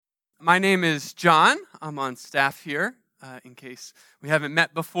My name is John. I'm on staff here, in case we haven't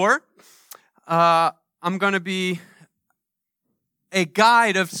met before. I'm going to be a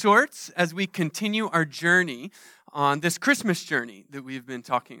guide of sorts as we continue our journey on this Christmas journey that we've been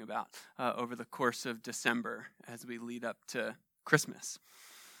talking about over the course of December as we lead up to Christmas.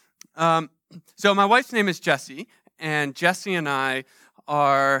 So my wife's name is Jessie, and Jessie and I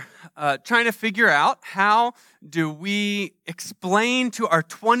are trying to figure out how do we explain to our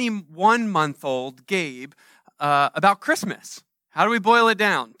 21-month-old Gabe about Christmas. How do we boil it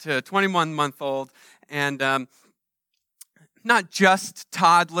down to a 21-month-old and not just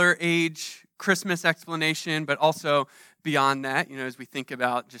toddler age Christmas explanation, but also beyond that, as we think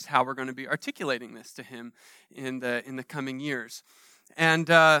about just how we're going to be articulating this to him in the coming years. And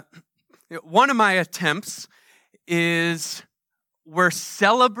one of my attempts is we're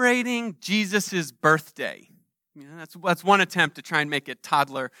celebrating Jesus' birthday. That's one attempt to try and make it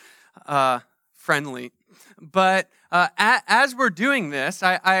toddler friendly. But as we're doing this,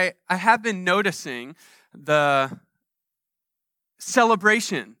 I have been noticing the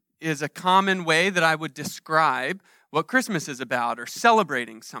celebration is a common way that I would describe what Christmas is about, or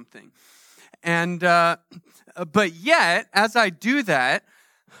celebrating something. And but yet, as I do that,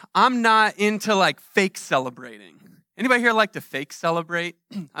 I'm not into fake celebrating. Anybody here like to fake celebrate?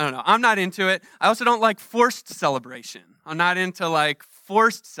 I don't know. I'm not into it. I also don't like forced celebration. I'm not into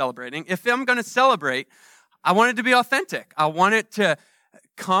forced celebrating. If I'm going to celebrate, I want it to be authentic. I want it to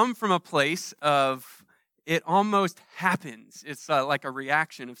come from a place of it almost happens. It's like a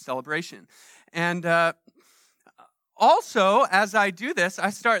reaction of celebration. And also, as I do this, I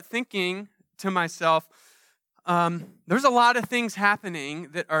start thinking to myself, there's a lot of things happening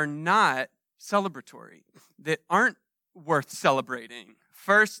that are not celebratory, that aren't worth celebrating.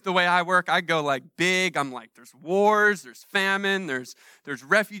 First, the way I work, I go big. I'm there's wars, there's famine, there's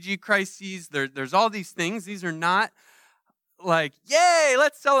refugee crises, there's all these things. These are not yay,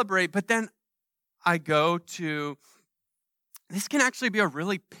 let's celebrate. But then I go to, this can actually be a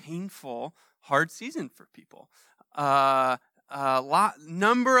really painful, hard season for people.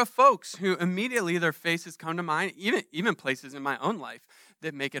 Number of folks who immediately their faces come to mind, even places in my own life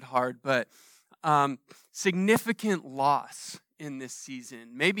that make it hard, but significant loss in this season,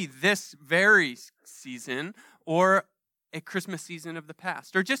 maybe this very season, or a Christmas season of the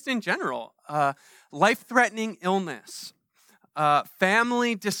past, or just in general, life-threatening illness,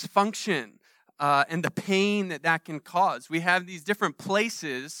 family dysfunction, and the pain that can cause. We have these different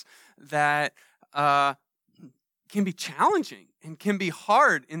places that can be challenging and can be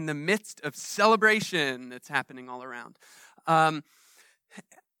hard in the midst of celebration that's happening all around.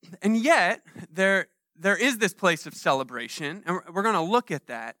 And yet, there is this place of celebration, and we're going to look at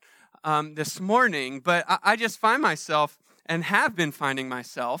that this morning, but I just find myself, and have been finding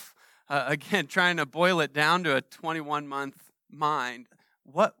myself, again, trying to boil it down to a 21-month mind.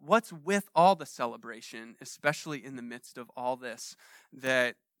 What's with all the celebration, especially in the midst of all this,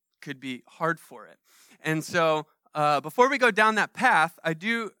 that could be hard for it? And so, before we go down that path, I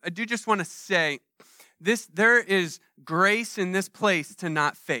do just want to say there is grace in this place to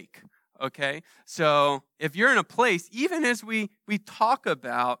not fake, okay? So if you're in a place, even as we talk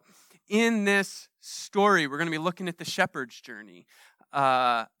about in this story, we're going to be looking at the shepherd's journey,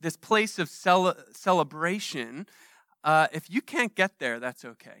 this place of celebration. If you can't get there, that's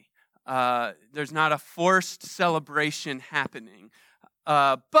okay. There's not a forced celebration happening.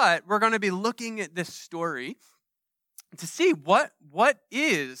 But we're going to be looking at this story to see what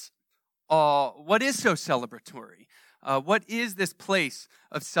is so celebratory. What is this place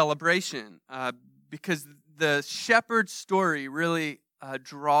of celebration? Because the shepherd's story really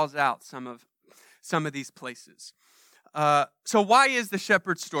draws out some of these places. So why is the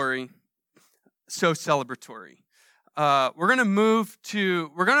shepherd's story so celebratory? We're going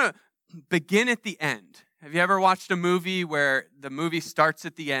to begin at the end. Have you ever watched a movie where the movie starts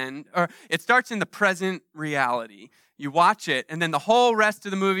at the end, or it starts in the present reality? You watch it, and then the whole rest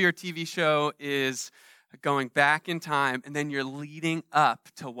of the movie or TV show is going back in time, and then you're leading up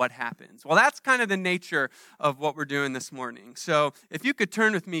to what happens. Well, that's kind of the nature of what we're doing this morning. So if you could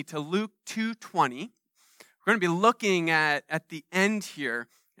turn with me to Luke 2:20, we're going to be looking at the end here,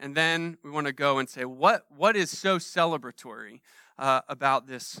 and then we want to go and say, what is so celebratory about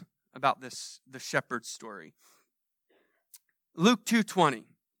the shepherd's story? Luke 2:20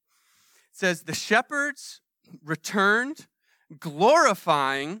 says, "The shepherds returned,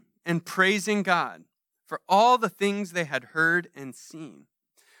 glorifying and praising God for all the things they had heard and seen,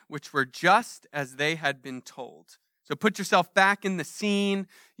 which were just as they had been told." So put yourself back in the scene.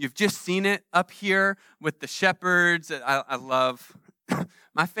 You've just seen it up here with the shepherds. I love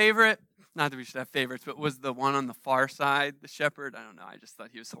My favorite, not that we should have favorites, but was the one on the far side, the shepherd. I don't know. I just thought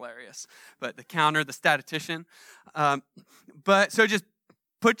he was hilarious. But the counter, the statistician. But so just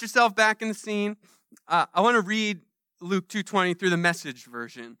put yourself back in the scene. I want to read Luke 2:20 through the Message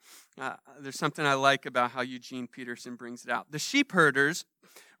version. There's something I like about how Eugene Peterson brings it out. The sheep herders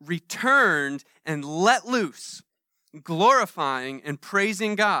returned and let loose, glorifying and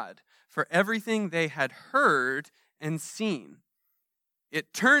praising God for everything they had heard and seen.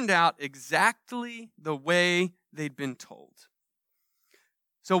 It turned out exactly the way they'd been told.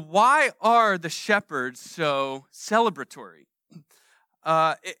 So why are the shepherds so celebratory?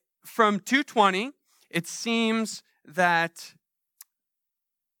 From 2:20, it seems that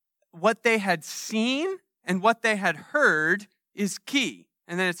what they had seen and what they had heard is key.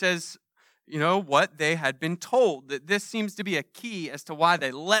 And then it says, what they had been told. That this seems to be a key as to why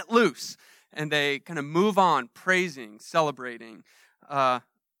they let loose and they kind of move on, praising, celebrating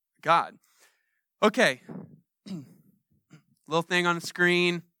God. Okay, little thing on the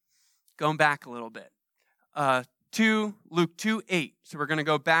screen, going back a little bit. Luke 2:8. So we're going to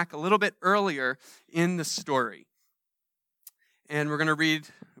go back a little bit earlier in the story. And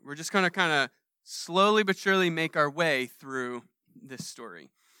we're just going to kind of slowly but surely make our way through this story.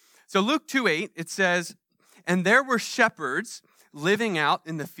 So Luke 2:8, it says, "And there were shepherds living out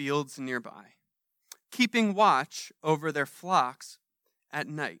in the fields nearby, keeping watch over their flocks at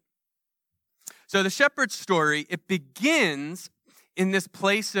night." So the shepherd's story, it begins in this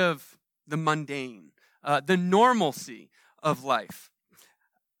place of the mundane, the normalcy of life.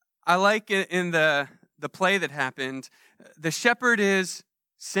 I like it in the play that happened, the shepherd is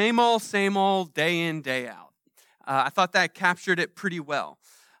same old, day in, day out. I thought that captured it pretty well.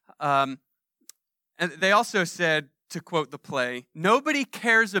 And they also said, to quote the play, "Nobody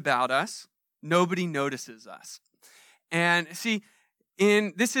cares about us, nobody notices us." And see,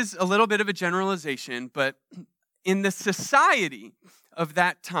 this is a little bit of a generalization, but in the society of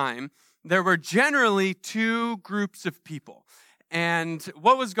that time, there were generally two groups of people. And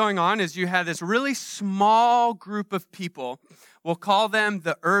what was going on is you had this really small group of people. We'll call them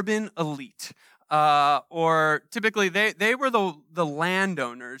the urban elite. Or typically they were the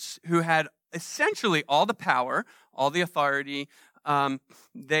landowners who had essentially all the power, all the authority.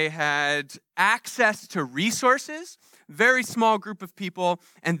 They had access to resources, very small group of people,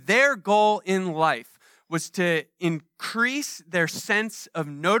 and their goal in life was to increase their sense of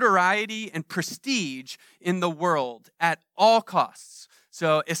notoriety and prestige in the world at all costs.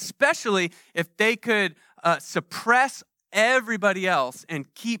 So especially if they could suppress everybody else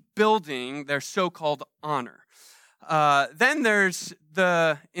and keep building their so-called honor. Then there's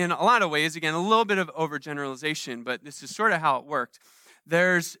in a lot of ways, again, a little bit of overgeneralization, but this is sort of how it worked.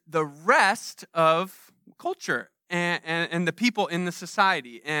 There's the rest of culture and the people in the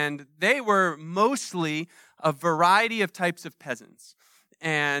society. And they were mostly a variety of types of peasants.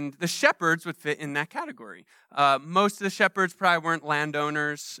 And the shepherds would fit in that category. Most of the shepherds probably weren't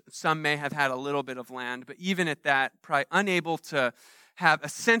landowners. Some may have had a little bit of land, but even at that, probably unable to have a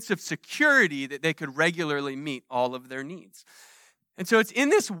sense of security that they could regularly meet all of their needs. And so it's in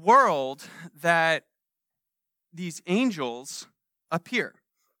this world that these angels appear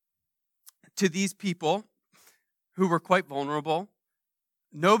to these people who were quite vulnerable.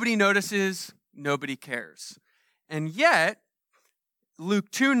 Nobody notices, nobody cares. And yet,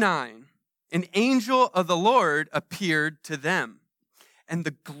 Luke 2:9, an angel of the Lord appeared to them, and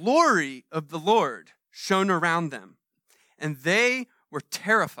the glory of the Lord shone around them, and they were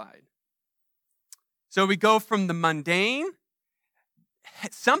terrified. So we go from the mundane,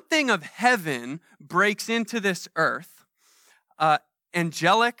 something of heaven breaks into this earth,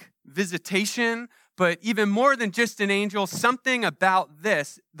 angelic visitation, but even more than just an angel, something about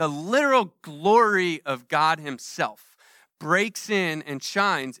this, the literal glory of God himself, breaks in and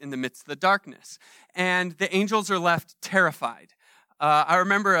shines in the midst of the darkness. And the angels are left terrified. I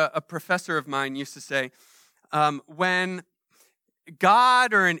remember a professor of mine used to say, when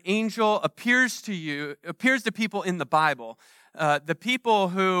God or an angel appears to people in the Bible, the people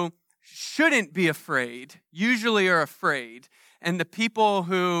who shouldn't be afraid usually are afraid, and the people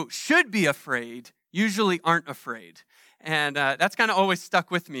who should be afraid usually aren't afraid. And that's kind of always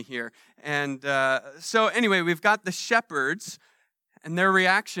stuck with me here. And so anyway, we've got the shepherds, and their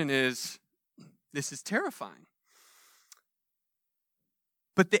reaction is, this is terrifying.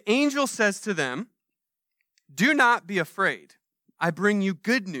 But the angel says to them, "Do not be afraid. I bring you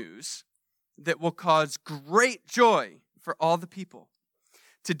good news that will cause great joy for all the people.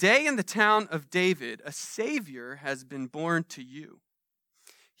 Today in the town of David, a Savior has been born to you.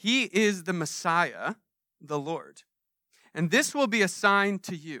 He is the Messiah, the Lord. And this will be a sign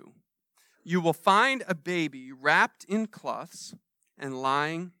to you. You will find a baby wrapped in cloths and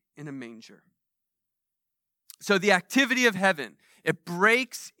lying in a manger. So the activity of heaven, it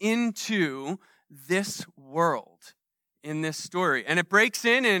breaks into this world in this story. And it breaks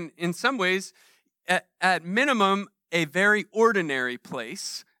in some ways, at minimum, a very ordinary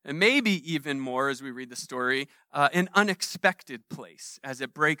place, and maybe even more as we read the story, an unexpected place as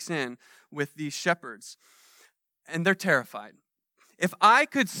it breaks in with these shepherds. And they're terrified. If I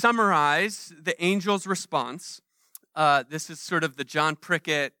could summarize the angel's response, this is sort of the John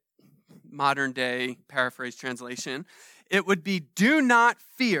Prickett modern day paraphrase translation, it would be, do not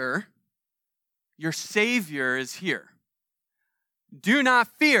fear, your Savior is here. Do not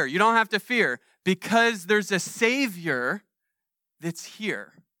fear. You don't have to fear because there's a Savior that's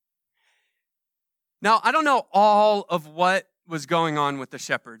here. Now, I don't know all of what was going on with the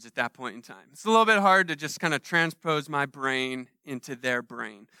shepherds at that point in time. It's a little bit hard to just kind of transpose my brain into their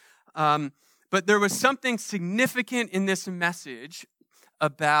brain. But there was something significant in this message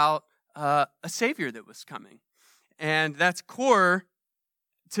about a Savior that was coming. And that's core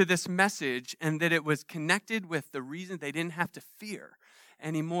to this message, and that it was connected with the reason they didn't have to fear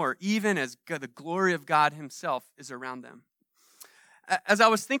anymore, even as the glory of God himself is around them. As I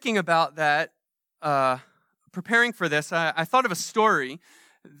was thinking about that, preparing for this, I thought of a story.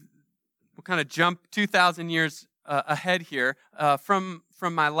 We'll kind of jump 2,000 years ahead here from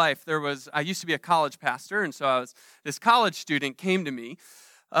my life. I used to be a college pastor, and so this college student came to me.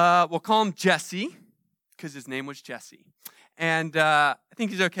 We'll call him Jesse, because his name was Jesse. And I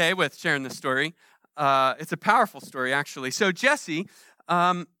think he's okay with sharing this story. It's a powerful story, actually. So Jesse,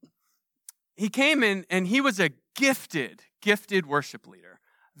 he came in, and he was a gifted worship leader.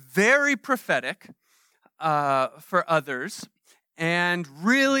 Very prophetic for others, and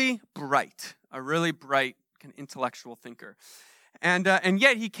really bright, a really bright intellectual thinker. And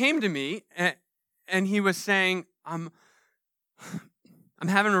yet he came to me, and he was saying, I'm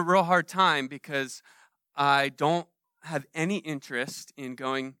having a real hard time because I don't have any interest in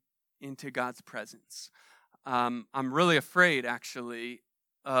going into God's presence. I'm really afraid, actually,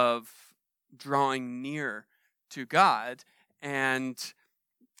 of drawing near to God. And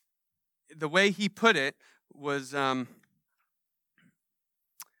the way he put it was, I'm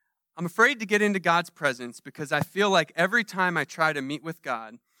afraid to get into God's presence because I feel like every time I try to meet with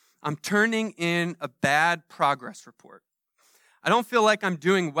God, I'm turning in a bad progress report. I don't feel like I'm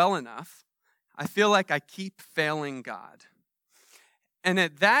doing well enough. I feel like I keep failing God. And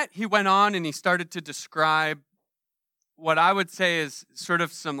at that, he went on and he started to describe what I would say is sort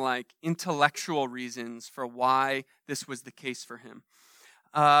of some like intellectual reasons for why this was the case for him.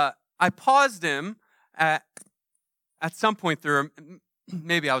 I paused him at some point through,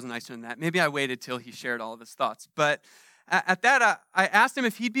 maybe I was nicer than that. Maybe I waited till he shared all of his thoughts. But at that, I asked him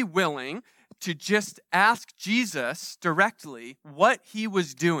if he'd be willing to just ask Jesus directly what he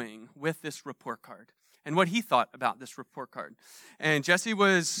was doing with this report card and what he thought about this report card. And Jesse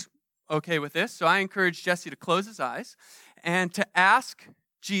was okay with this, so I encouraged Jesse to close his eyes and to ask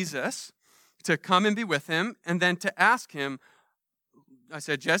Jesus to come and be with him, and then to ask him, I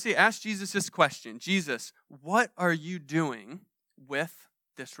said, Jesse, ask Jesus this question. Jesus, what are you doing with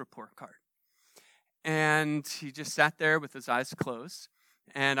this report card? And he just sat there with his eyes closed,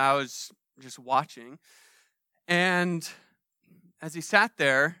 and I was just watching. And as he sat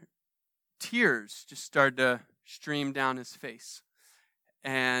there, tears just started to stream down his face.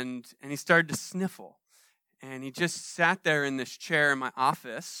 And he started to sniffle. And he just sat there in this chair in my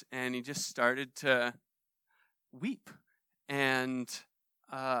office, and he just started to weep. And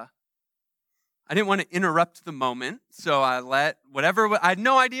I didn't want to interrupt the moment, so I had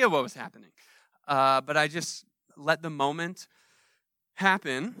no idea what was happening. But I just let the moment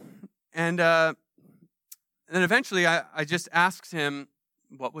happen. And then eventually I just asked him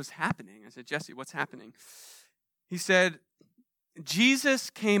what was happening. I said, Jesse, what's happening? He said, Jesus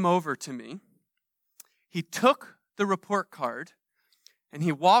came over to me. He took the report card and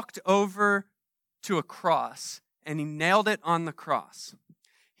he walked over to a cross and he nailed it on the cross.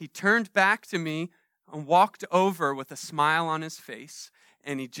 He turned back to me and walked over with a smile on his face,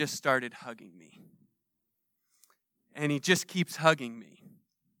 and he just started hugging me. And he just keeps hugging me.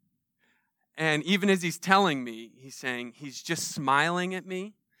 And even as he's telling me, he's saying he's just smiling at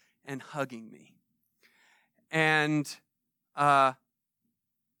me and hugging me. And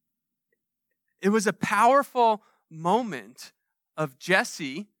it was a powerful moment of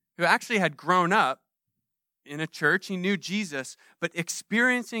Jesse, who actually had grown up in a church. He knew Jesus, but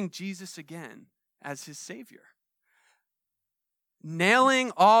experiencing Jesus again as his Savior.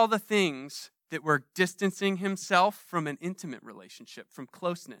 Nailing all the things that were distancing himself from an intimate relationship, from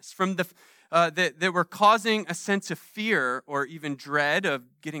closeness, from that were causing a sense of fear or even dread of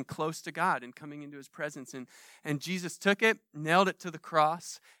getting close to God and coming into his presence. And Jesus took it, nailed it to the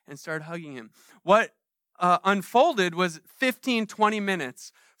cross, and started hugging him. What unfolded was 15, 20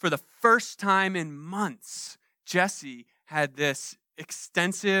 minutes. For the first time in months, Jesse had this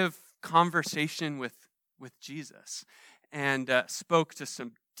extensive conversation with Jesus and spoke to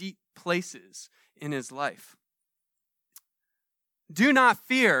some deep places in his life. Do not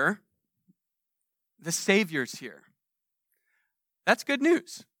fear, the Savior's here. That's good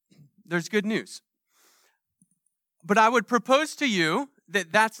news. There's good news. But I would propose to you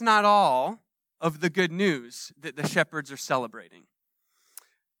that that's not all of the good news that the shepherds are celebrating.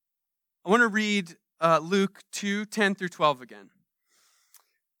 I want to read Luke 2:10 through 12 again.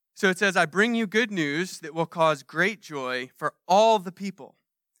 So it says, I bring you good news that will cause great joy for all the people.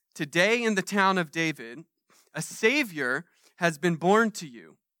 Today in the town of David, a Savior has been born to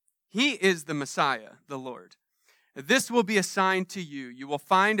you. He is the Messiah, the Lord. This will be a sign to you. You will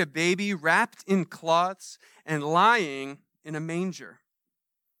find a baby wrapped in cloths and lying in a manger.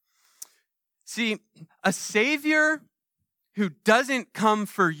 See, a Savior who doesn't come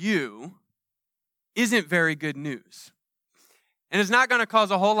for you isn't very good news. And it's not going to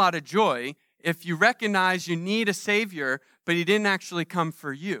cause a whole lot of joy if you recognize you need a Savior, but he didn't actually come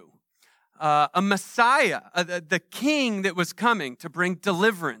for you. A Messiah, the king that was coming to bring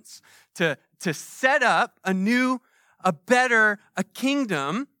deliverance, to set up a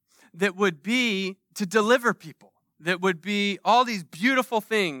kingdom that would be to deliver people, that would be all these beautiful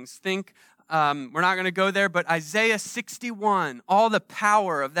things. Think, we're not going to go there, but Isaiah 61, all the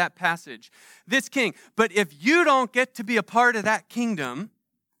power of that passage. This king. But if you don't get to be a part of that kingdom,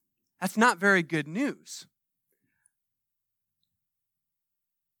 that's not very good news.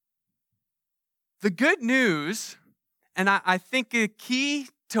 The good news, and I think a key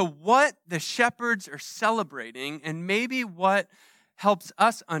to what the shepherds are celebrating, and maybe what helps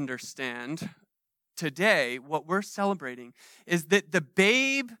us understand today what we're celebrating, is that the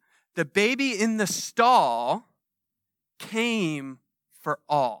baby in the stall came for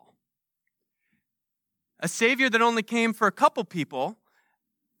all. A Savior that only came for a couple people,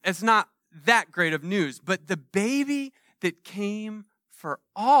 it's not that great of news. But the baby that came for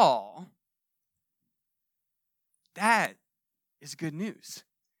all, that is good news.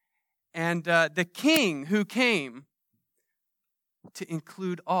 And the king who came to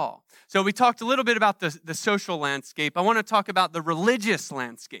include all. So we talked a little bit about the social landscape. I want to talk about the religious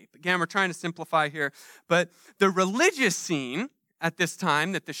landscape. Again, we're trying to simplify here. But the religious scene at this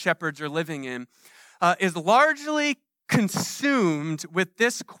time that the shepherds are living in is largely consumed with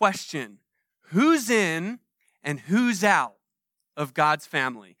this question: who's in and who's out of God's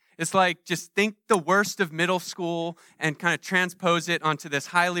family? It's like, just think the worst of middle school and kind of transpose it onto this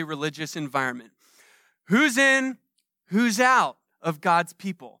highly religious environment. Who's in, who's out of God's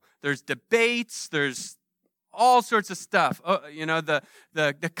people? There's debates, there's all sorts of stuff.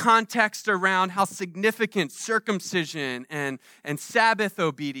 The context around how significant circumcision and Sabbath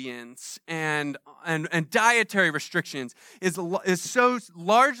obedience and dietary restrictions is so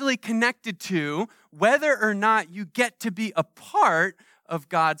largely connected to whether or not you get to be a part of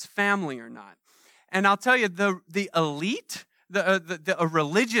God's family or not. And I'll tell you, the elite, a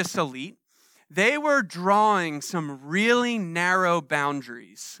religious elite, they were drawing some really narrow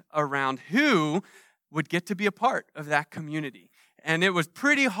boundaries around who would get to be a part of that community. And it was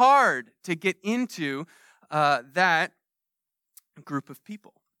pretty hard to get into that group of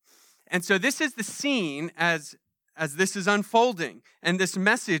people. And so this is the scene as this is unfolding and this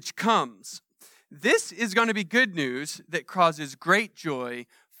message comes. This is going to be good news that causes great joy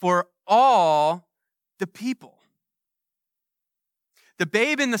for all the people. The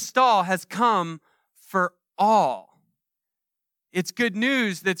babe in the stall has come for all. It's good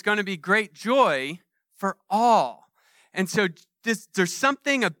news that's going to be great joy for all. And so there's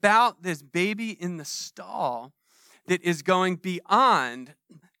something about this baby in the stall that is going beyond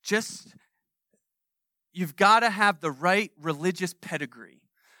just, you've got to have the right religious pedigree,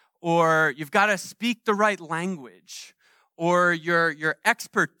 or you've got to speak the right language, or your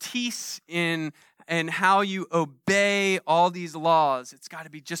expertise in how you obey all these laws. It's got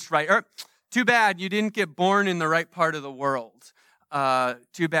to be just right. Or, too bad you didn't get born in the right part of the world.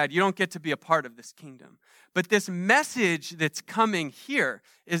 Too bad you don't get to be a part of this kingdom. But this message that's coming here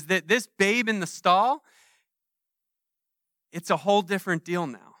is that this babe in the stall, it's a whole different deal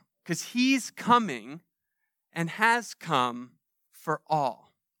now, because he's coming and has come for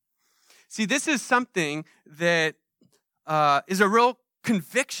all. See, this is something that is a real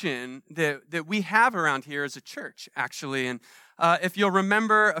conviction that we have around here as a church, actually. And if you'll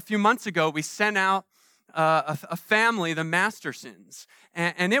remember, a few months ago, we sent out a family, the Mastersons,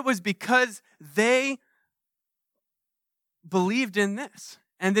 and it was because they believed in this,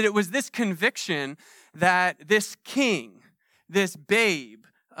 and that it was this conviction that this king, this babe,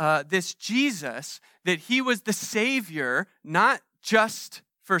 this Jesus, that he was the Savior, not just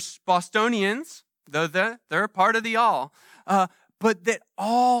for Bostonians, though they're a part of the all, but that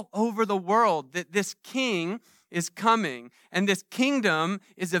all over the world, that this king is coming, and this kingdom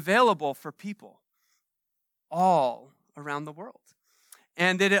is available for people all around the world.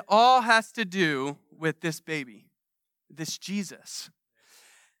 And that it all has to do with this baby, this Jesus.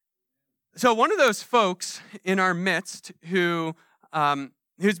 So one of those folks in our midst who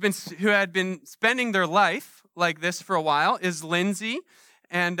had been spending their life like this for a while is Lindsay.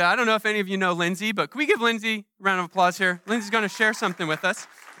 And I don't know if any of you know Lindsay, but can we give Lindsay a round of applause here? Lindsay's going to share something with us.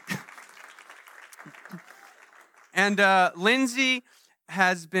 And Lindsay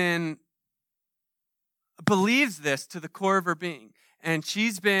believes this to the core of her being. And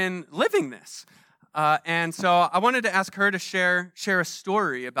she's been living this. And so I wanted to ask her to share a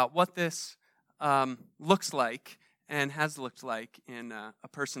story about what this looks like and has looked like in a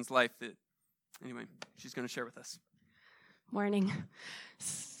person's life that, anyway, she's going to share with us. Morning.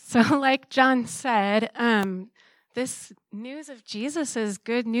 So like John said, this news of Jesus is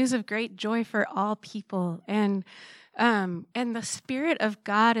good news of great joy for all people. And the Spirit of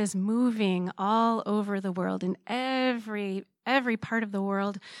God is moving all over the world, in every part of the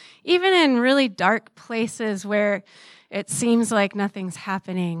world, even in really dark places where it seems like nothing's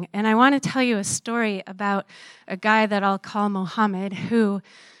happening. And I want to tell you a story about a guy that I'll call Mohammed, who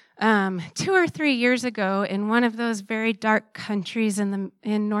 2 or 3 years ago, in one of those very dark countries in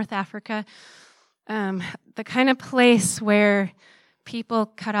North Africa, the kind of place where people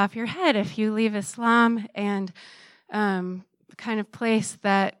cut off your head if you leave Islam, and the kind of place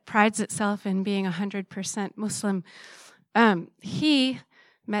that prides itself in being 100% Muslim, he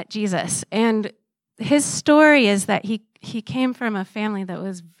met Jesus. And his story is that he came from a family that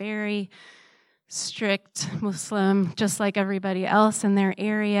was very strict Muslim, just like everybody else in their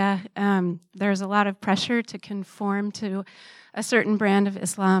area. There's a lot of pressure to conform to a certain brand of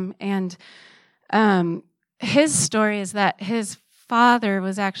Islam. And his story is that his father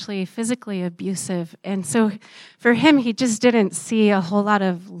was actually physically abusive. And so for him, he just didn't see a whole lot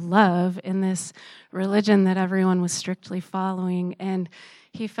of love in this religion that everyone was strictly following. And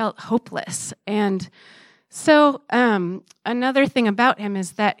he felt hopeless. And so another thing about him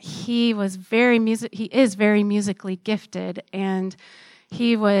is that he is very musically gifted, and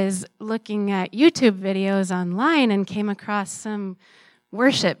he was looking at YouTube videos online and came across some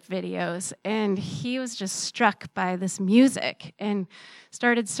worship videos, and he was just struck by this music and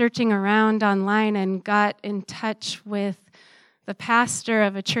started searching around online and got in touch with the pastor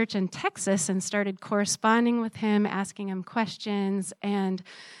of a church in Texas and started corresponding with him, asking him questions, and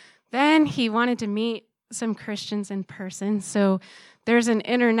then he wanted to meet some Christians in person. So there's an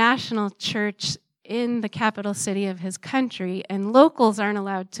international church in the capital city of his country, and locals aren't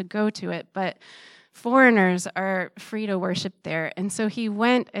allowed to go to it, but foreigners are free to worship there. And so he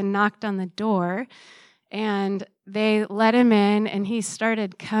went and knocked on the door, and they let him in, and he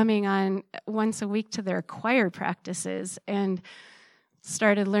started coming on once a week to their choir practices and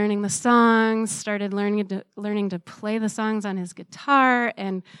started learning the songs, started learning to play the songs on his guitar,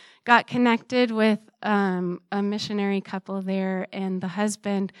 and got connected with a missionary couple there, and the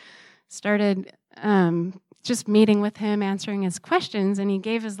husband started just meeting with him, answering his questions, and he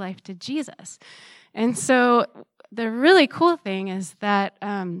gave his life to Jesus. And so the really cool thing is that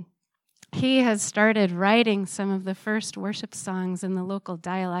he has started writing some of the first worship songs in the local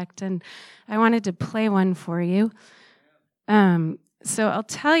dialect, and I wanted to play one for you. So I'll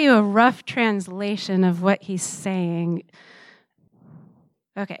tell you a rough translation of what he's saying.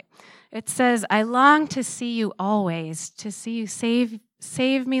 Okay. It says, "I long to see you always, to see you save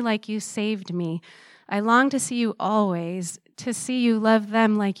me like you saved me. I long to see you always, to see you love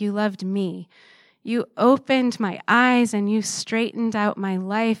them like you loved me. You opened my eyes and you straightened out my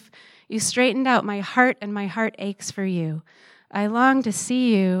life. You straightened out my heart, and my heart aches for you. I long to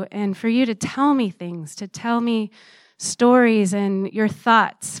see you and for you to tell me things, to tell me stories and your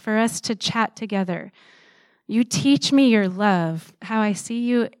thoughts, for us to chat together. You teach me your love, how I see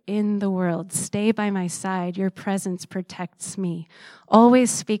you in the world. Stay by my side. Your presence protects me. Always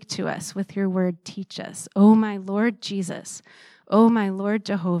speak to us with your word. Teach us. Oh, my Lord Jesus. Oh, my Lord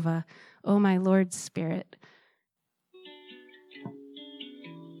Jehovah. Oh, my Lord Spirit."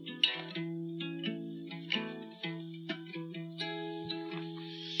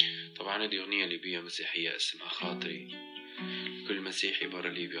 وعندي أغنية ليبية مسيحية اسمها خاطري. كل مسيحي برا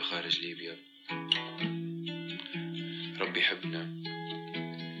ليبيا خارج ليبيا ربي يحبنا.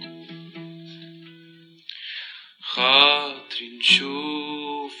 خاطري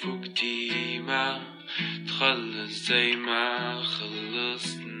نشوفك ديما تخلص زي ما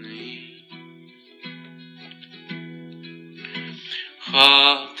خلصني.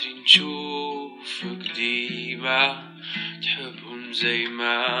 خاطري نشوفك ديما تحبهم زي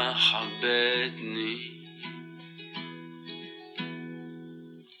ما حبتني.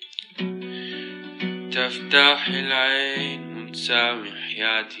 تفتح العين وتساوي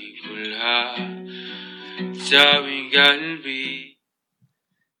حياتي كلها، تساوي قلبي.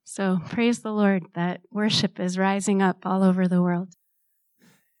 So praise the Lord that worship is rising up all over the world.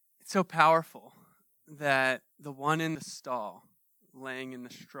 It's so powerful that the one in the stall, laying in the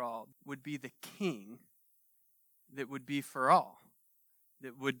straw, would be the king that would be for all,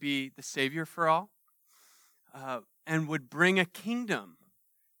 that would be the Savior for all, and would bring a kingdom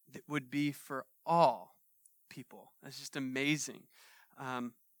that would be for all people. That's just amazing.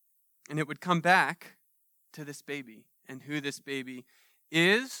 And it would come back to this baby and who this baby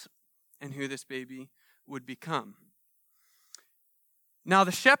is and who this baby would become. Now,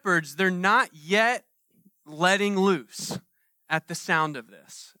 the shepherds, they're not yet letting loose at the sound of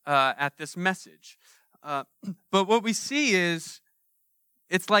this, at this message. But what we see is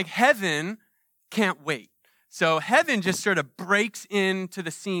it's like heaven can't wait. So heaven just sort of breaks into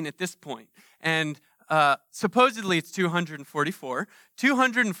the scene at this point. And supposedly it's 244.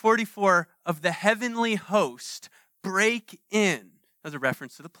 244 of the heavenly host break in. That's a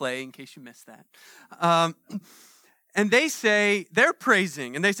reference to the play, in case you missed that. And they say, they're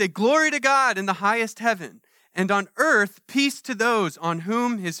praising, and they say, "Glory to God in the highest heaven, and on earth peace to those on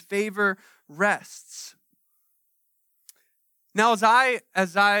whom his favor rests." Now, as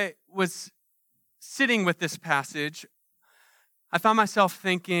I was sitting with this passage, I found myself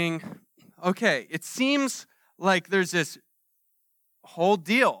thinking, okay, it seems like there's this whole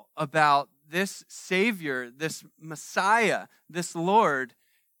deal about this Savior, this Messiah, this Lord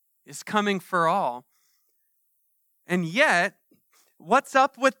is coming for all. And yet, what's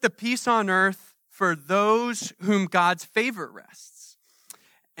up with the peace on earth for those whom God's favor rests?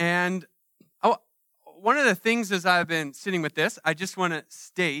 And one of the things as I've been sitting with this, I just want to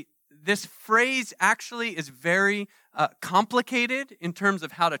state, this phrase actually is very complicated in terms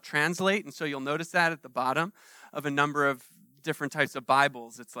of how to translate. And so you'll notice that at the bottom of a number of different types of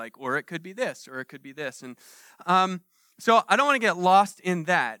Bibles. It's like, or it could be this, or it could be this. And so I don't want to get lost in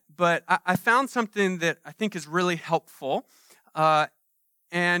that. But I found something that I think is really helpful.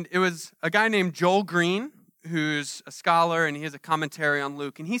 And it was a guy named Joel Green, who's a scholar, and he has a commentary on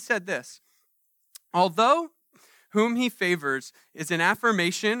Luke. And he said this: "Although whom he favors is an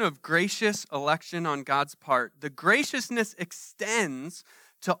affirmation of gracious election on God's part, the graciousness extends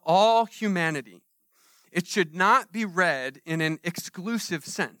to all humanity. It should not be read in an exclusive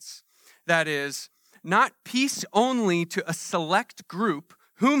sense. That is, not peace only to a select group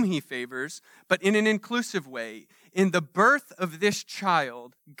whom he favors, but in an inclusive way. In the birth of this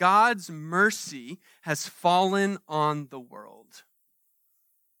child, God's mercy has fallen on the world."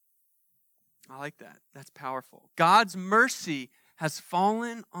 I like that. That's powerful. God's mercy has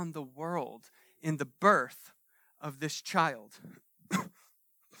fallen on the world in the birth of this child.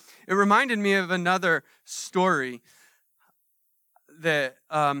 It reminded me of another story that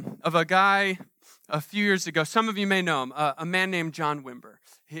of a guy a few years ago. Some of you may know him, a man named John Wimber.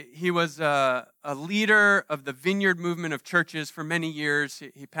 He was a leader of the Vineyard movement of churches for many years.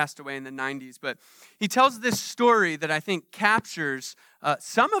 He passed away in the 90s. But he tells this story that I think captures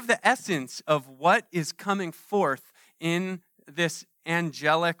some of the essence of what is coming forth in this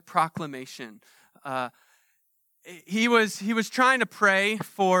angelic proclamation. He was trying to pray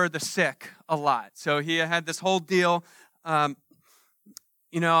for the sick a lot. So he had this whole deal.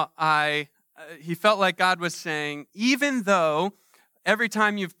 He felt like God was saying, even though every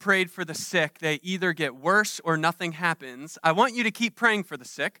time you've prayed for the sick, they either get worse or nothing happens, I want you to keep praying for the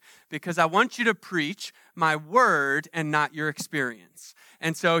sick because I want you to preach my word and not your experience.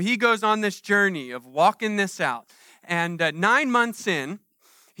 And so he goes on this journey of walking this out. And 9 months in,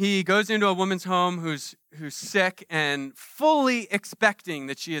 he goes into a woman's home who's sick and fully expecting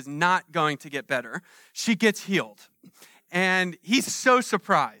that she is not going to get better. She gets healed. And he's so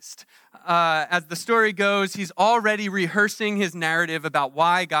surprised. As the story goes, he's already rehearsing his narrative about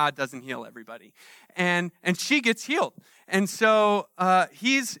why God doesn't heal everybody. And she gets healed. And so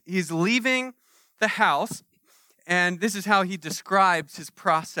he's leaving the house, and this is how he describes his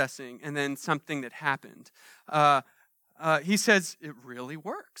processing and then something that happened. He says, "It really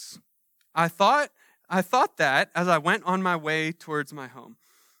works. I thought that as I went on my way towards my home,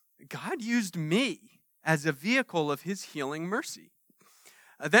 God used me as a vehicle of his healing mercy.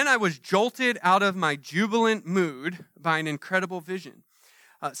 Then I was jolted out of my jubilant mood by an incredible vision.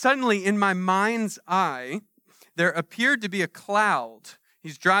 Suddenly, in my mind's eye, there appeared to be a cloud.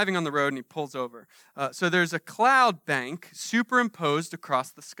 He's driving on the road and he pulls over. So there's a cloud bank superimposed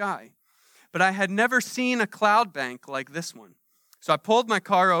across the sky. But I had never seen a cloud bank like this one. So I pulled my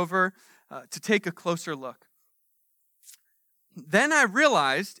car over to take a closer look. Then I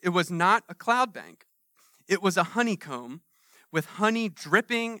realized it was not a cloud bank. It was a honeycomb with honey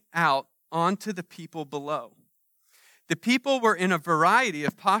dripping out onto the people below. The people were in a variety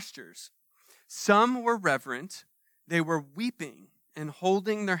of postures. Some were reverent. They were weeping and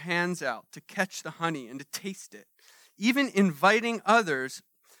holding their hands out to catch the honey and to taste it, even inviting others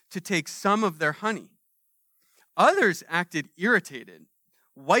to take some of their honey. Others acted irritated,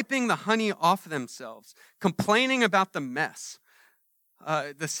 wiping the honey off themselves, complaining about the mess,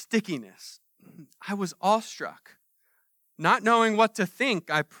 the stickiness. I was awestruck. Not knowing what to think,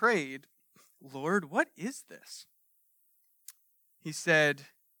 I prayed, Lord, what is this? He said,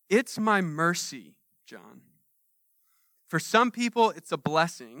 it's my mercy, John. For some people, it's a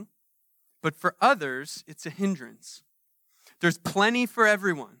blessing, but for others, it's a hindrance. There's plenty for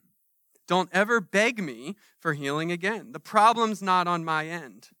everyone. Don't ever beg me for healing again. The problem's not on my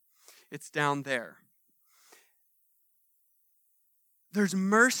end. It's down there. There's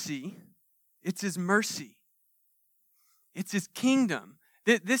mercy. It's his mercy. It's his kingdom.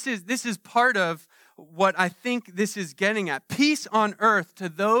 This is part of what I think this is getting at. Peace on earth to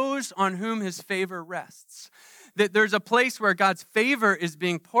those on whom his favor rests. That there's a place where God's favor is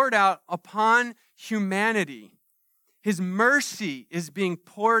being poured out upon humanity. His mercy is being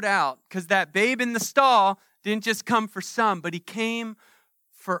poured out because that babe in the stall didn't just come for some, but he came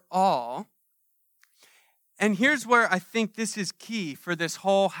for all. And here's where I think this is key for this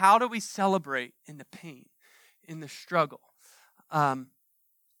whole, how do we celebrate in the pain, in the struggle?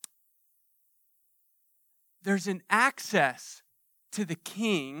 There's an access to the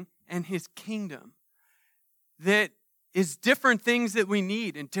King and his kingdom that is different things that we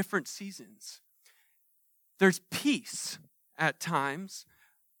need in different seasons. There's peace at times,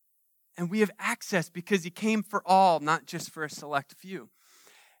 and we have access because he came for all, not just for a select few.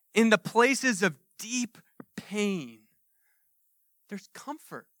 In the places of deep pain, there's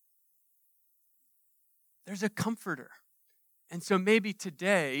comfort. There's a comforter. And so maybe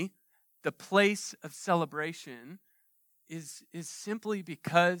today, the place of celebration is simply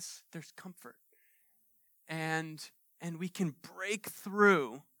because there's comfort. And we can break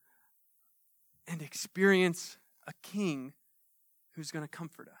through and experience a king who's going to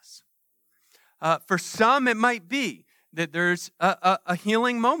comfort us. For some, it might be that there's a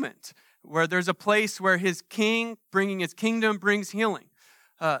healing moment where there's a place where his king, bringing his kingdom, brings healing.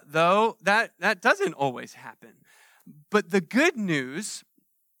 Though that doesn't always happen. But the good news,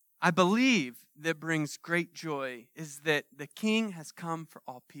 I believe, that brings great joy is that the king has come for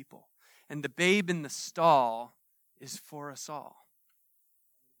all people. And the babe in the stall is for us all.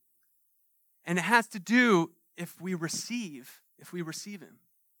 And it has to do if we receive him.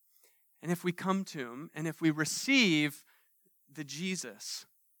 And if we come to him, and if we receive the Jesus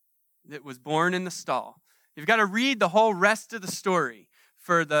that was born in the stall. You've got to read the whole rest of the story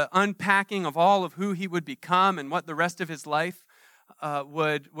for the unpacking of all of who he would become and what the rest of his life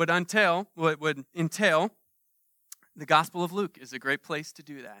would entail. The Gospel of Luke is a great place to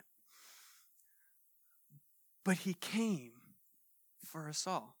do that. But he came for us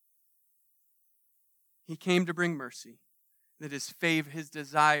all. He came to bring mercy, that his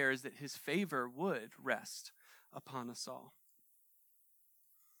desire is that his favor would rest upon us all.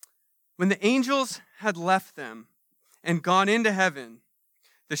 When the angels had left them and gone into heaven,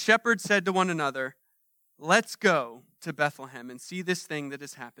 the shepherds said to one another, let's go to Bethlehem and see this thing that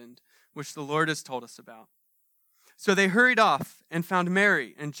has happened, which the Lord has told us about. So they hurried off and found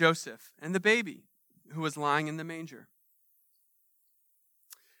Mary and Joseph and the baby who was lying in the manger.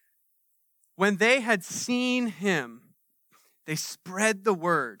 When they had seen him, they spread the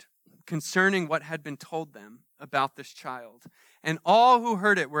word concerning what had been told them about this child. And all who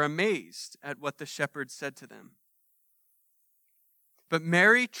heard it were amazed at what the shepherds said to them. But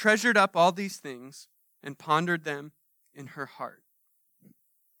Mary treasured up all these things and pondered them in her heart.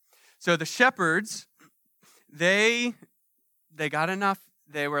 So the shepherds, they got enough.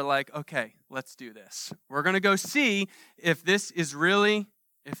 They were like, okay, let's do this. We're going to go see if this is really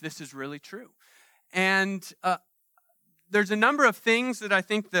true. And there's a number of things that I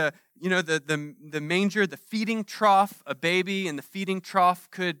think the manger, the feeding trough, a baby in the feeding trough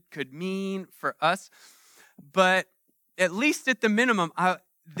could mean for us. But at least at the minimum,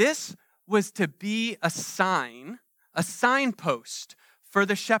 this was to be a signpost for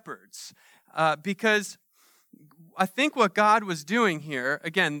the shepherds. Because I think what God was doing here,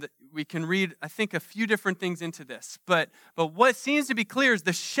 again, we can read, I think, a few different things into this. But what seems to be clear is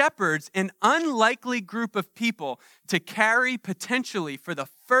the shepherds, an unlikely group of people to carry potentially for the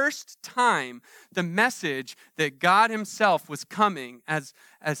first time the message that God himself was coming as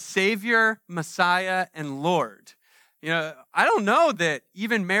Savior, Messiah, and Lord. I don't know that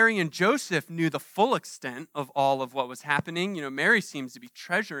even Mary and Joseph knew the full extent of all of what was happening. Mary seems to be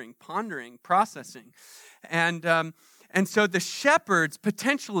treasuring, pondering, processing. And so the shepherds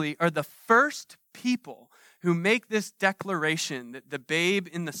potentially are the first people who make this declaration that the babe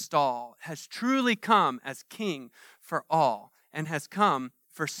in the stall has truly come as king for all and has come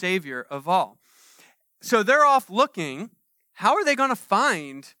for Savior of all. So they're off looking. How are they going to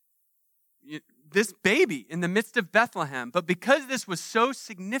find this baby in the midst of Bethlehem? But because this was so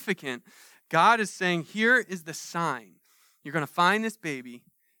significant, God is saying, here is the sign. You're going to find this baby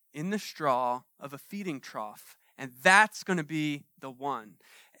in the straw of a feeding trough. And that's going to be the one.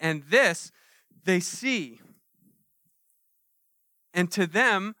 And this, they see. And to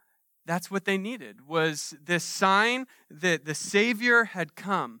them, that's what they needed, was this sign that the Savior had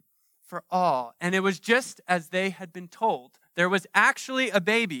come for all. And it was just as they had been told. There was actually a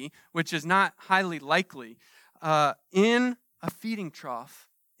baby, which is not highly likely, in a feeding trough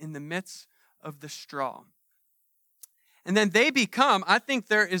in the midst of the straw. And then they become, I think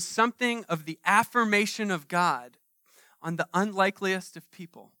there is something of the affirmation of God on the unlikeliest of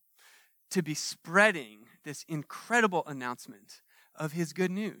people to be spreading this incredible announcement of his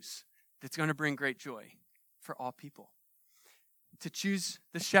good news that's going to bring great joy for all people. To choose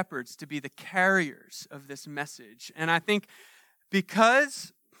the shepherds to be the carriers of this message. And I think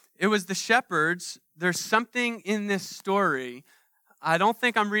because it was the shepherds, there's something in this story, I don't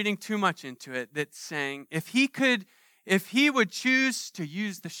think I'm reading too much into it, that's saying if he would choose to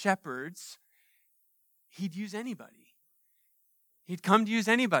use the shepherds, he'd use anybody. He'd come to use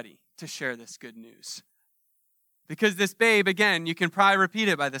anybody to share this good news. Because this babe, again, you can probably repeat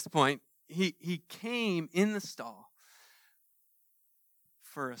it by this point, he came in the stall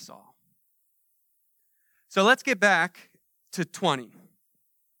for us all. So let's get back to 20.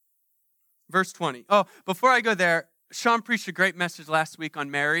 Verse 20. Oh, before I go there, Sean preached a great message last week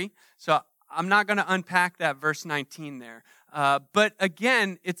on Mary. So I'm not going to unpack that verse 19 there. But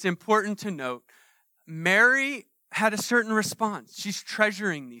again, it's important to note, Mary had a certain response. She's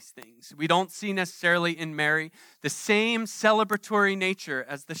treasuring these things. We don't see necessarily in Mary the same celebratory nature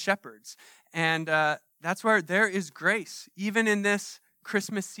as the shepherds. And that's where there is grace, even in this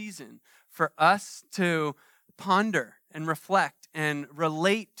Christmas season, for us to ponder and reflect and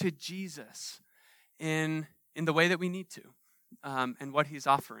relate to Jesus in the way that we need to and what he's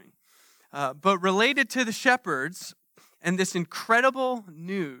offering. But related to the shepherds and this incredible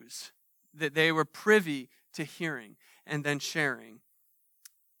news that they were privy to hearing and then sharing,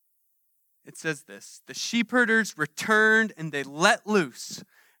 it says this: the sheepherders returned and they let loose,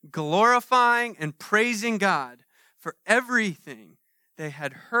 glorifying and praising God for everything they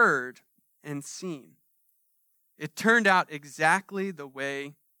had heard and seen. It turned out exactly the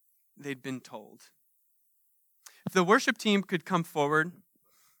way they'd been told. If the worship team could come forward,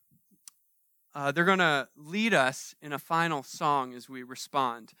 they're going to lead us in a final song as we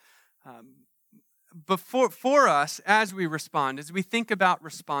respond. But for us, as we respond, as we think about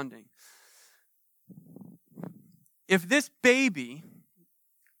responding, if this baby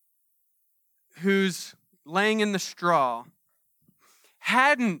who's laying in the straw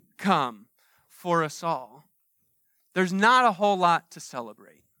hadn't come for us all, there's not a whole lot to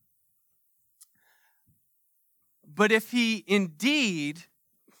celebrate. But if he indeed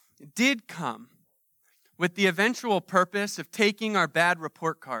did come with the eventual purpose of taking our bad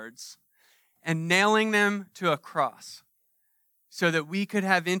report cards and nailing them to a cross so that we could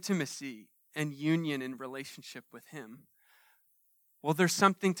have intimacy and union in relationship with him, well, there's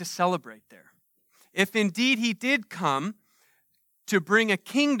something to celebrate there. If indeed he did come to bring a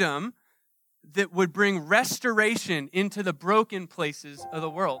kingdom that would bring restoration into the broken places of the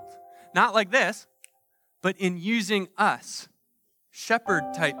world, not like this, but in using us,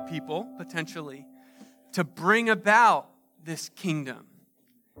 shepherd-type people, potentially, to bring about this kingdom.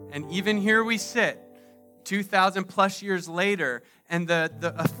 And even here we sit, 2,000 plus years later, and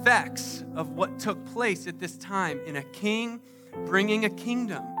the effects of what took place at this time in a king bringing a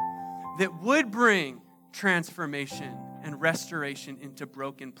kingdom that would bring transformation and restoration into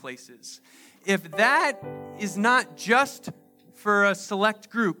broken places. If that is not just for a select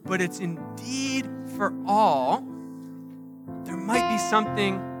group, but it's indeed for all, there might be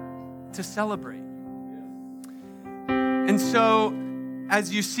something to celebrate. And so,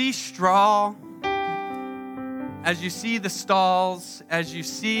 as you see straw, as you see the stalls, as you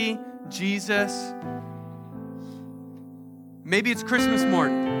see Jesus, maybe it's Christmas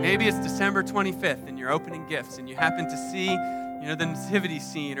morning, maybe it's December 25th, and you're opening gifts, and you happen to see, the nativity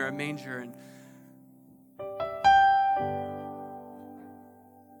scene or a manger, and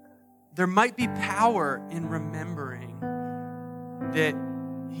there might be power in remembering that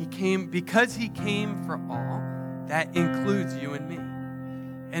because he came for all, that includes you and me.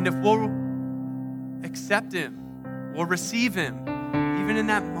 And if we'll accept him, we'll receive him, even in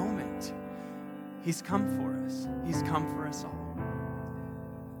that moment, he's come for us. He's come for us all.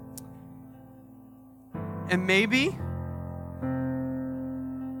 And maybe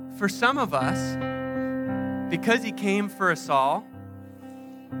for some of us, because he came for us all,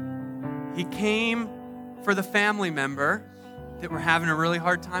 he came for the family member that we're having a really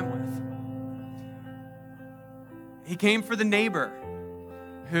hard time with. He came for the neighbor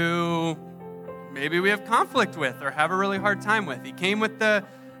who maybe we have conflict with or have a really hard time with. He came with the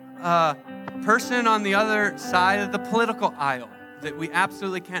person on the other side of the political aisle that we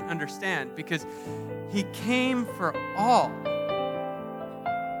absolutely can't understand, because he came for all.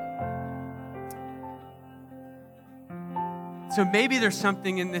 So maybe there's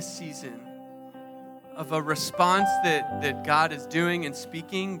something in this season of a response that God is doing and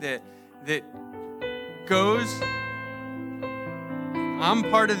speaking that goes, I'm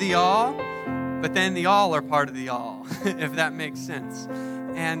part of the all, but then the all are part of the all, if that makes sense.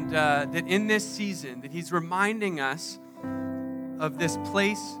 And that in this season, that he's reminding us of this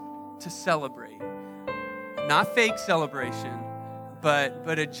place to celebrate. Not fake celebration,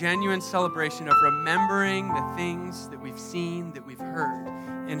 but a genuine celebration of remembering the things that we've seen, that we've heard,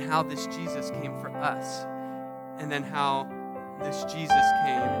 and how this Jesus came for us, and then how this Jesus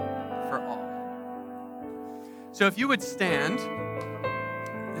came for all. So if you would stand,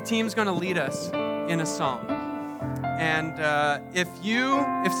 the team's going to lead us in a song. And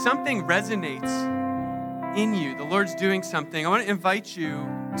if something resonates in you, the Lord's doing something, I want to invite you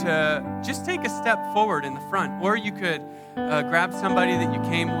to just take a step forward in the front, or you could grab somebody that you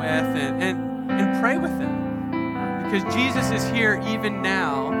came with and pray with them, because Jesus is here even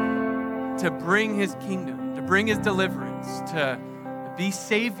now to bring his kingdom, to bring his deliverance, to be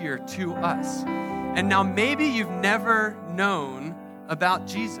Savior to us. And now maybe you've never known about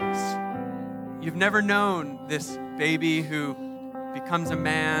Jesus. You've never known this baby who becomes a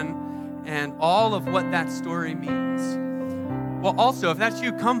man and all of what that story means. Well, also, if that's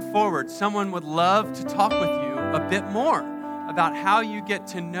you, come forward. Someone would love to talk with you a bit more about how you get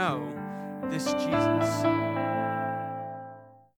to know this Jesus.